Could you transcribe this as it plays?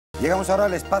Llegamos ahora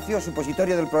al espacio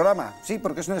supositorio del programa. Sí,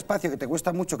 porque es un espacio que te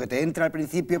cuesta mucho, que te entra al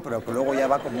principio, pero que luego ya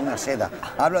va como una seda.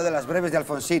 Hablo de las breves de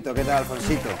Alfonsito. ¿Qué tal,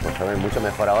 Alfonsito? Pues hombre, mucho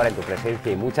mejor ahora en tu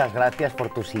presencia y muchas gracias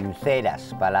por tus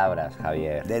sinceras palabras,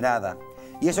 Javier. De nada.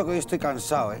 Y eso que hoy estoy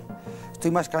cansado, ¿eh? Estoy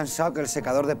más cansado que el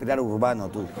secador de pilar urbano,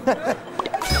 tú.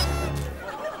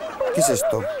 ¿Qué es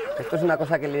esto? Esto es una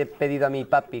cosa que le he pedido a mi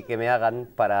papi que me hagan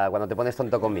para cuando te pones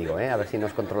tonto conmigo, ¿eh? A ver si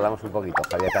nos controlamos un poquito,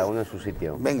 Javier, cada uno en su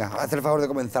sitio. Venga, haz el favor de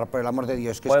comenzar, por el amor de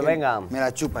Dios. Que pues es que venga. Me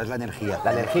la chupa, es la energía.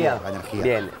 ¿La energía? La energía.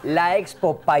 Bien. La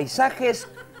Expo Paisajes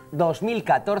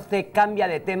 2014 cambia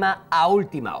de tema a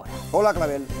última hora. Hola,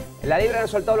 Clavel. En la Libre han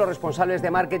soltado los responsables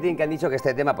de marketing que han dicho que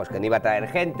este tema pues que no iba a traer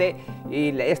gente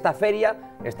y esta feria,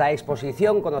 esta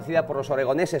exposición conocida por los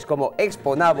oregoneses como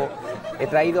Expo Navo, he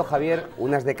traído, Javier,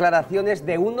 unas declaraciones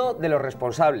de uno de los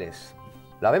responsables.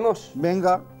 ¿La vemos?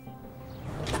 Venga.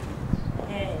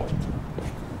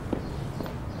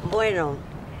 Bueno,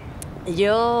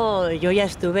 yo ya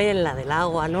estuve en la del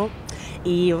agua, ¿no?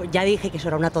 Y ya dije que eso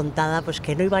era una tontada, pues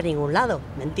que no iba a ningún lado,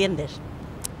 ¿me entiendes?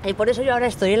 Y por eso yo ahora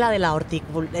estoy en la de la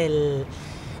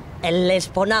el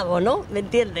Exponavo, ¿no? ¿Me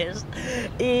entiendes?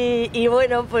 Y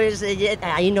bueno, pues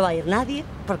ahí no va a ir nadie,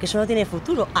 porque eso no tiene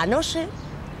futuro, a no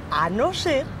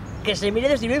ser que se mire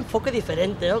desde un enfoque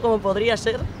diferente, ¿no? Como podría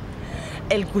ser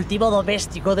el cultivo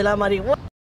doméstico de la marihuana.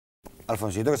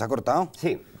 Alfonsito, que se ha cortado.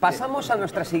 Sí, pasamos a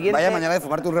nuestra siguiente... Vaya mañana de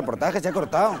fumarte un reportaje, se ha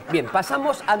cortado. Bien,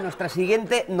 pasamos a nuestra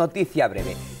siguiente noticia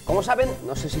breve. Como saben,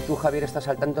 no sé si tú, Javier, estás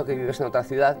al tanto que vives en otra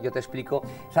ciudad, yo te explico.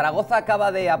 Zaragoza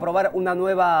acaba de aprobar una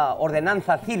nueva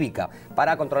ordenanza cívica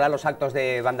para controlar los actos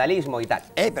de vandalismo y tal.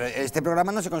 Pero este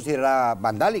programa no se considera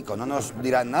vandálico, no nos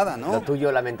dirán nada, ¿no? Lo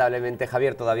tuyo, lamentablemente,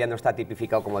 Javier, todavía no está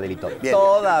tipificado como delito. Bien.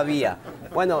 Todavía.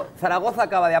 Bueno, Zaragoza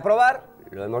acaba de aprobar...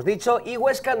 Lo hemos dicho, y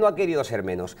Huesca no ha querido ser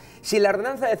menos. Si en la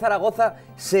ordenanza de Zaragoza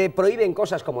se prohíben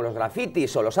cosas como los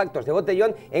grafitis o los actos de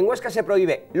botellón, en Huesca se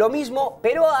prohíbe lo mismo,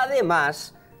 pero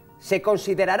además se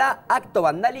considerará acto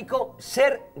vandálico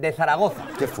ser de Zaragoza.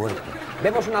 Qué fuerte.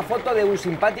 Vemos una foto de un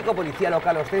simpático policía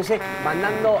local ostense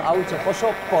mandando a un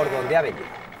cheposo por donde ha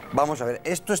venido. Vamos a ver,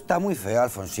 esto está muy feo,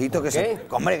 Alfonsito.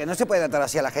 Hombre, que no se puede tratar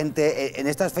así a la gente en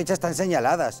estas fechas tan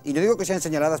señaladas. Y no digo que sean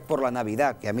señaladas por la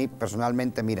Navidad, que a mí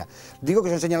personalmente, mira. Digo que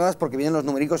son señaladas porque vienen los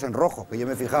numericos en rojo, que yo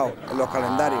me he fijado en los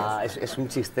calendarios. ¿Es un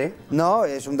chiste? No,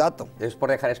 es un dato. Es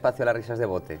por dejar espacio a las risas de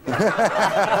bote.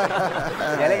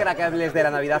 Me alegra que hables de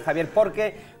la Navidad, Javier,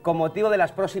 porque con motivo de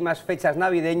las próximas fechas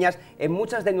navideñas, en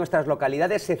muchas de nuestras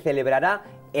localidades se celebrará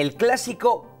el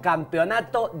clásico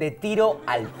campeonato de tiro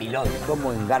al pilón.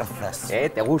 Como engarzas.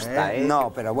 ¿Te gusta, eh?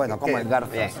 No, pero bueno, como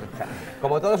engarzas. Bien.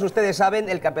 Como todos ustedes saben,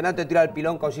 el campeonato de tiro al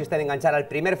pilón consiste en enganchar al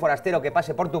primer forastero que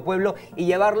pase por tu pueblo y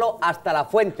llevarlo hasta la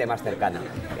fuente más cercana.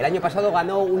 El año pasado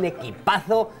ganó un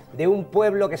equipazo de un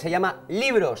pueblo que se llama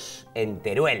Libros, en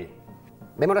Teruel.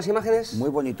 ¿Vemos las imágenes? Muy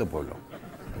bonito pueblo.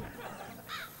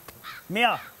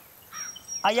 Mira,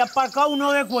 hay aparcado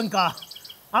uno de Cuenca.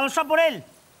 Vamos a por él.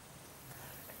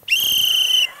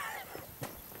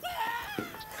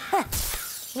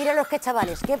 Mira los que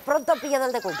chavales, que pronto han pillado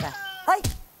el de Cuenca. ¡Ay!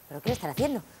 ¿Pero qué le están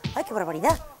haciendo? ¡Ay, qué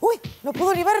barbaridad! ¡Uy! ¡No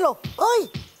puedo ni verlo!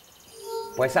 ¡Ay!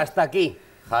 Pues hasta aquí,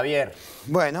 Javier.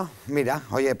 Bueno, mira,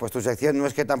 oye, pues tu sección no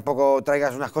es que tampoco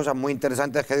traigas unas cosas muy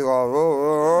interesantes que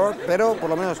digo... pero por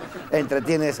lo menos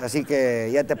entretienes, así que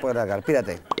ya te puedes largar.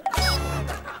 Pírate.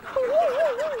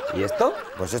 ¿Y esto?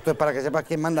 Pues esto es para que sepas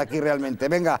quién manda aquí realmente.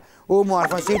 Venga, humo,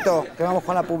 Alfonsito, que vamos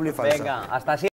con la publi falsa. Venga, hasta siempre.